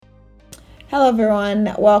Hello,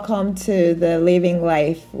 everyone. Welcome to the Living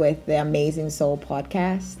Life with the Amazing Soul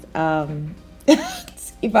podcast.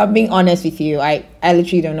 If I'm being honest with you, I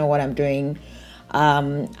literally don't know what I'm doing.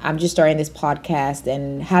 I'm just starting this podcast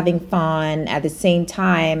and having fun at the same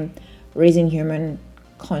time, raising human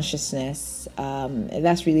consciousness.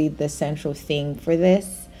 That's really the central thing for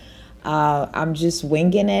this. I'm just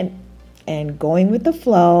winging it and going with the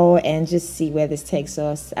flow and just see where this takes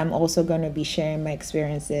us. I'm also going to be sharing my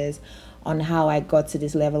experiences on how I got to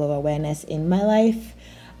this level of awareness in my life.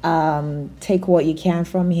 Take what you can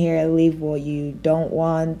from here, leave what you don't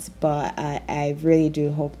want. But I really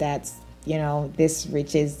do hope that, this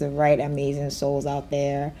reaches the right amazing souls out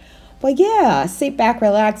there. But yeah, sit back,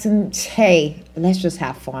 relax, and hey, let's just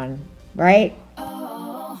have fun, right?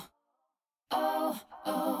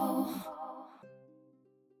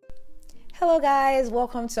 Hello, guys.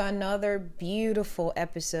 Welcome to another beautiful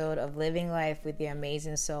episode of Living Life with the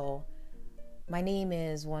Amazing Soul. My name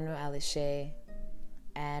is Wanu Alishay,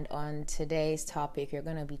 and on today's topic, you're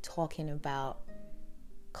going to be talking about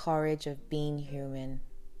courage of being human.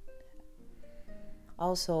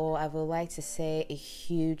 Also, I would like to say a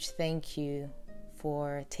huge thank you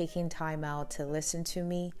for taking time out to listen to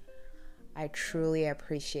me. I truly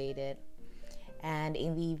appreciate it. And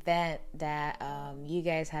in the event that you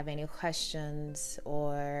guys have any questions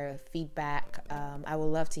or feedback, I would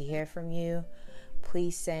love to hear from you.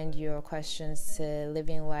 Please send your questions to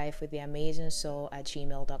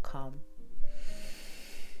livinglifewiththeamazingsoul@gmail.com.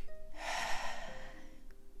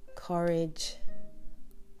 Courage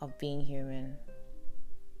of being human.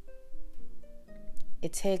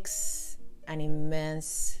 It takes an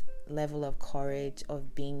immense level of courage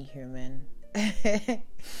of being human.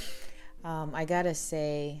 I gotta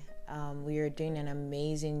say, we are doing an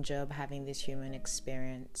amazing job having this human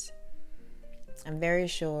experience. I'm very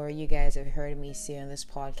sure you guys have heard me say on this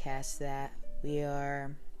podcast that we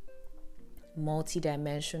are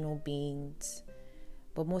multidimensional beings,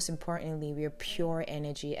 but most importantly, we are pure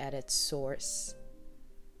energy at its source.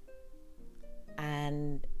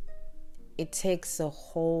 And it takes a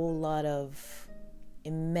whole lot of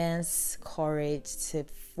immense courage to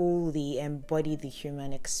fully embody the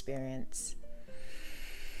human experience.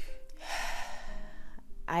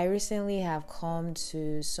 I recently have come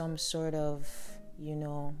to some sort of,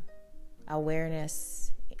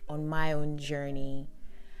 awareness on my own journey.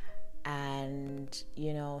 And,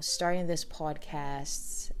 starting this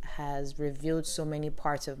podcast has revealed so many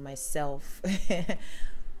parts of myself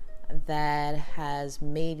that has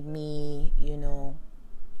made me,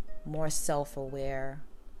 more self-aware.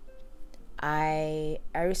 I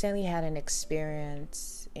recently had an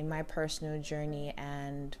experience in my personal journey,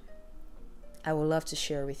 and I would love to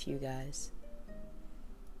share with you guys.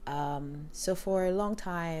 So for a long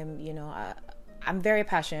time, I'm very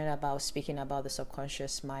passionate about speaking about the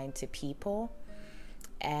subconscious mind to people.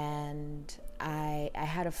 And I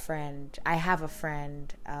have a friend,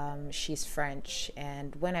 she's French.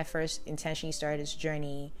 And when I first intentionally started this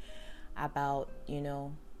journey about,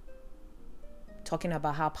 talking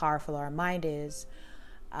about how powerful our mind is,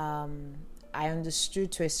 I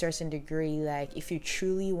understood to a certain degree, like, if you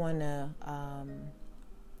truly want to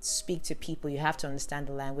speak to people, you have to understand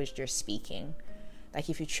the language they're speaking. Like,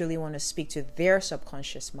 if you truly want to speak to their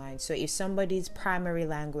subconscious mind. So if somebody's primary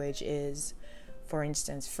language is, for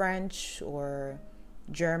instance, French or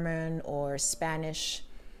German or Spanish,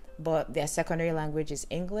 but their secondary language is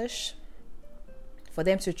English, for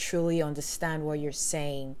them to truly understand what you're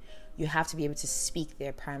saying, you have to be able to speak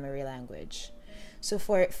their primary language. So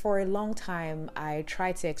for a long time, I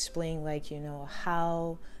tried to explain,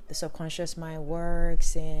 how the subconscious mind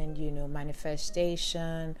works and,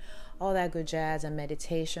 manifestation, all that good jazz, and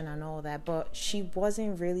meditation and all that. But she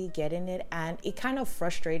wasn't really getting it. And it kind of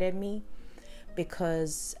frustrated me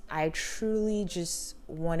because I truly just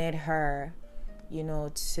wanted her,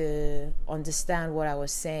 to understand what I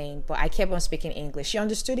was saying. But I kept on speaking English. She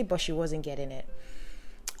understood it, but she wasn't getting it.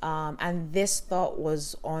 And this thought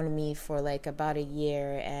was on me for about a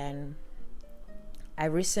year. And I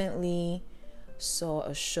recently saw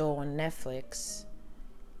a show on Netflix,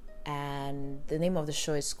 and the name of the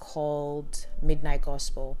show is called Midnight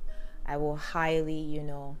Gospel. I will highly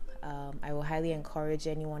encourage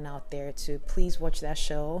anyone out there to please watch that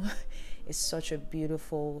show. It's such a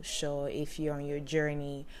beautiful show if you're on your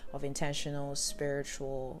journey of intentional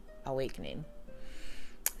spiritual awakening.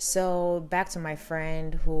 So back to my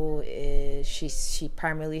friend, she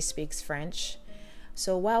primarily speaks French.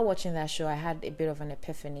 So while watching that show, I had a bit of an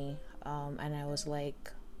epiphany, and I was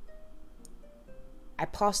like, I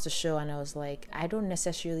paused the show and I was like, I don't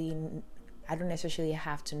necessarily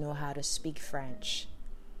have to know how to speak French.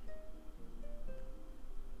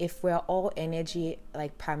 if we're all energy,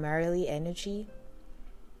 like primarily energy,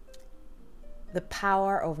 the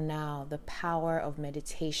power of now, the power of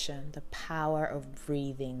meditation, the power of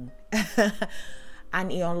breathing,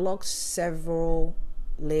 and it unlocks several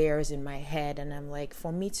layers in my head. And I'm like,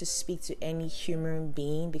 for me to speak to any human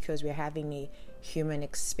being, because we're having a human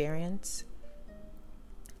experience,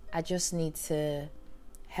 I just need to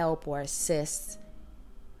help or assist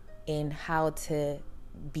in how to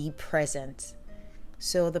be present.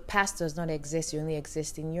 So the past does not exist. You only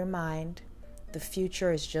exist in your mind. The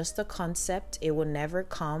future is just a concept. It will never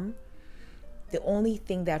come. The only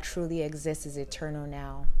thing that truly exists is eternal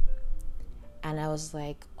now. And I was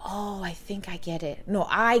like, oh, I think I get it. No,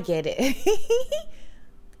 I get it.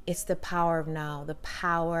 It's the power of now, the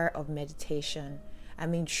power of meditation. I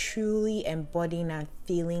mean, truly embodying and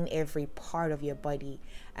feeling every part of your body.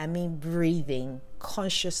 I mean, breathing,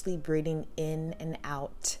 consciously breathing in and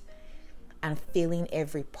out, and feeling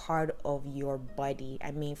every part of your body. I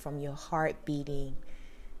mean, from your heart beating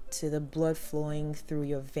to the blood flowing through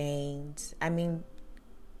your veins. I mean,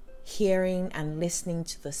 hearing and listening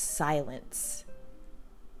to the silence.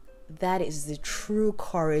 That is the true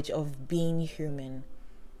courage of being human.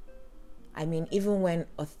 I mean, even when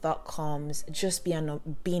a thought comes, just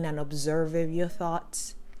being an observer of your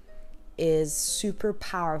thoughts is super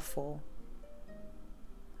powerful.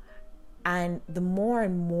 And the more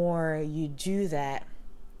and more you do that,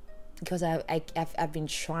 because I've been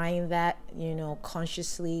trying that,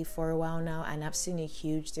 consciously for a while now, and I've seen a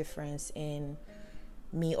huge difference in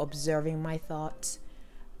me observing my thoughts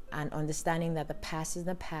and understanding that the past is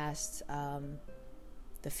the past.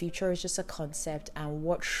 The future is just a concept, and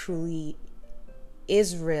what truly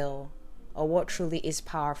is real or what truly is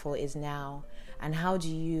powerful is now. And how do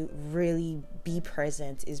you really be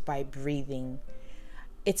present is by breathing.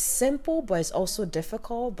 It's simple, but it's also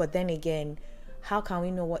difficult. But then again, how can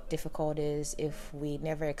we know what difficult is if we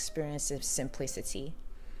never experience its simplicity?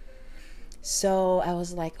 So I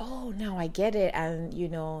was like, oh, now I get it. And,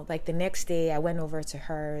 like the next day I went over to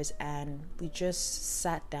hers and we just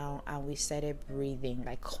sat down and we started breathing,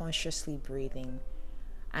 like consciously breathing.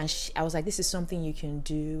 And I was like, this is something you can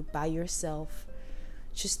do by yourself.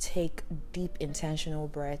 Just take deep, intentional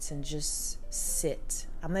breaths and just sit.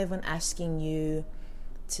 I'm not even asking you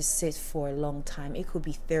to sit for a long time. It could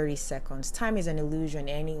be 30 seconds. Time is an illusion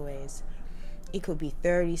anyways. It could be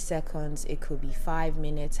 30 seconds. It could be 5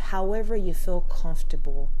 minutes. However you feel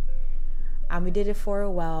comfortable. And we did it for a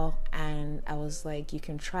while. And I was like, you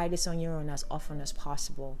can try this on your own as often as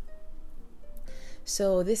possible.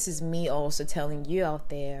 So this is me also telling you out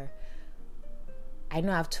there. I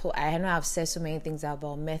know I've said so many things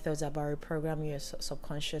about methods about reprogramming your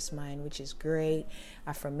subconscious mind, which is great,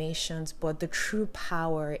 affirmations, but the true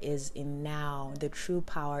power is in now. The true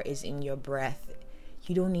power is in your breath.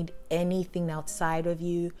 You don't need anything outside of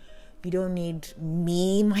you. You don't need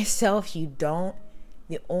me, myself. You don't.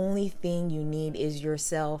 The only thing you need is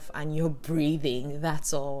yourself and your breathing.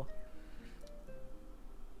 That's all.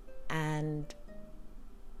 And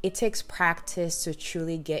it takes practice to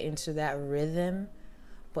truly get into that rhythm.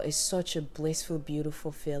 But it's such a blissful,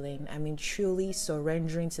 beautiful feeling. I mean, truly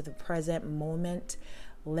surrendering to the present moment,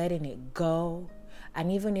 letting it go. And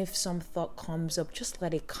even if some thought comes up, just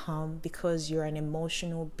let it come, because you're an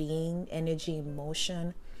emotional being, energy,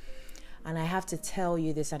 emotion. And I have to tell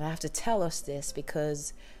you this, and I have to tell us this,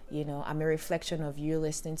 because, I'm a reflection of you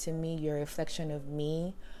listening to me. You're a reflection of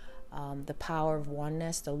me, the power of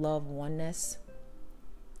oneness, the love of oneness.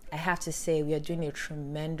 I have to say, we are doing a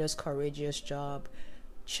tremendous, courageous job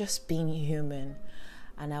just being human.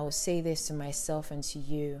 And I will say this to myself and to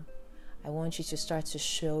you. I want you to start to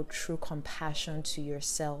show true compassion to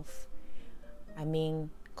yourself. I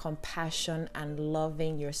mean, compassion and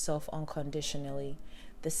loving yourself unconditionally.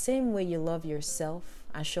 The same way you love yourself,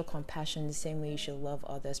 and show compassion the same way you should love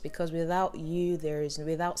others. Because without you,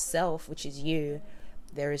 without self, which is you,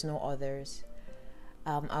 there is no others.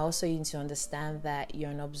 I also need to understand that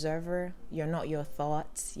you're an observer. You're not your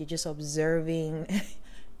thoughts. You're just observing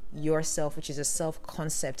yourself, which is a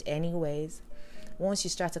self-concept anyways. Once you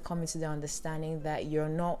start to come into the understanding that you're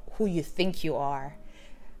not who you think you are,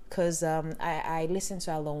 because I listen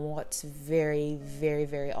to Alan Watts very, very,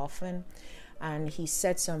 very often, and he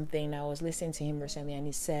said something. I was listening to him recently, and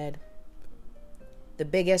he said, the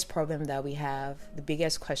biggest problem that we have, the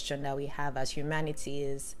biggest question that we have as humanity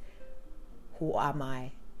is, who am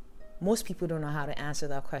I? Most people don't know how to answer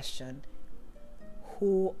that question.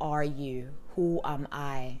 Who are you? Who am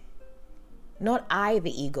I? Not I,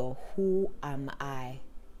 the ego. Who am I?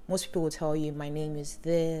 Most people will tell you, my name is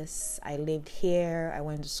this, I lived here, I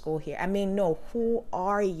went to school here. I mean, no, who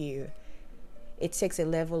are you? it takes a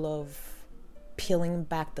level of peeling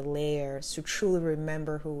back the layers to truly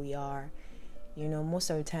remember who we are. Most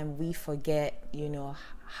of the time we forget,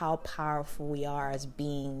 how powerful we are as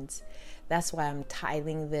beings. That's why I'm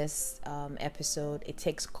titling this episode, It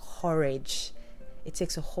Takes Courage. It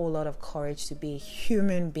takes a whole lot of courage to be a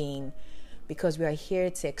human being, because we are here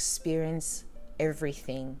to experience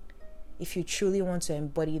everything. If you truly want to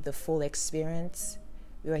embody the full experience,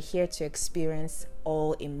 we are here to experience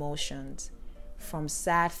all emotions, from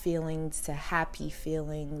sad feelings to happy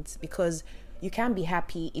feelings, because you can't be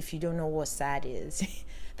happy if you don't know what sad is.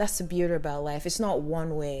 That's the beauty about life. It's not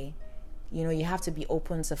one way. You have to be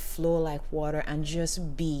open to flow like water and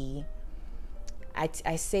just be. I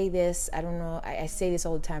say this, I say this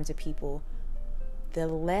all the time to people. The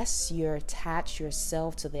less you attach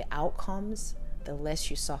yourself to the outcomes, the less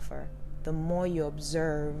you suffer. The more you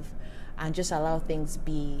observe and just allow things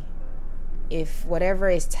be. If whatever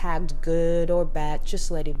is tagged good or bad,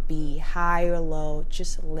 just let it be. High or low,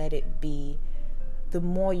 just let it be. The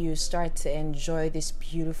more you start to enjoy this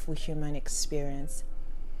beautiful human experience.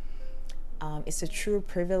 It's a true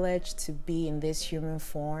privilege to be in this human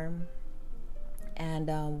form. And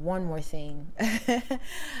one more thing.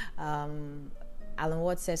 Alan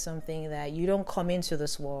Watts said something that you don't come into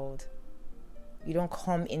this world. You don't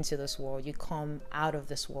come into this world. You come out of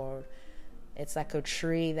this world. It's like a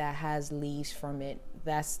tree that has leaves from it.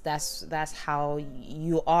 That's how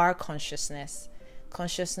you are. Consciousness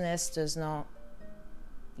does not,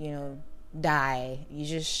 die. You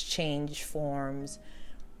just change forms,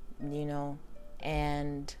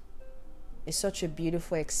 and it's such a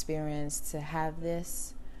beautiful experience to have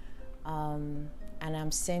this. And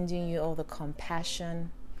I'm sending you all the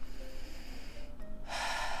compassion,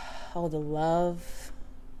 all the love,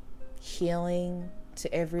 healing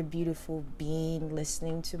to every beautiful being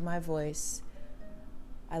listening to my voice.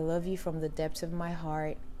 I love you from the depths of my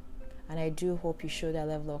heart, and I do hope you show that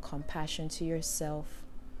level of compassion to yourself.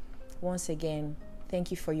 Once again, thank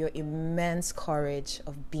you for your immense courage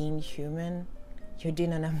of being human. You're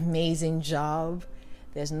doing an amazing job.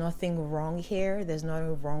 There's nothing wrong here. There's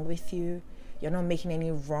nothing wrong with you. You're not making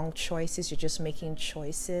any wrong choices. You're just making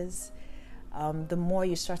choices. The more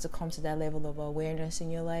you start to come to that level of awareness in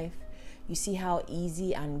your life, you see how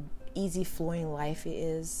easy flowing life it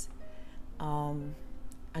is. And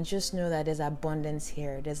just know that there's abundance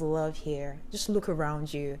here. There's love here. Just look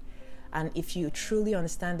around you. And if you truly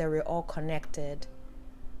understand that we're all connected,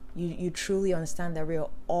 you truly understand that we're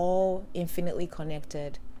all infinitely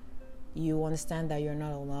connected, you understand that you're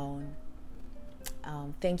not alone.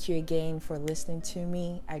 Thank you again for listening to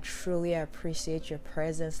me. I truly appreciate your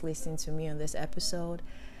presence listening to me on this episode.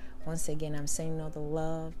 Once again, I'm sending all the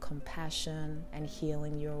love, compassion, and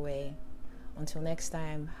healing your way. Until next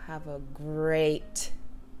time, have a great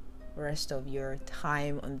rest of your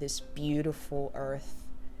time on this beautiful earth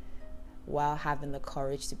while having the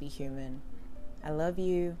courage to be human. I love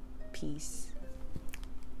you. Peace.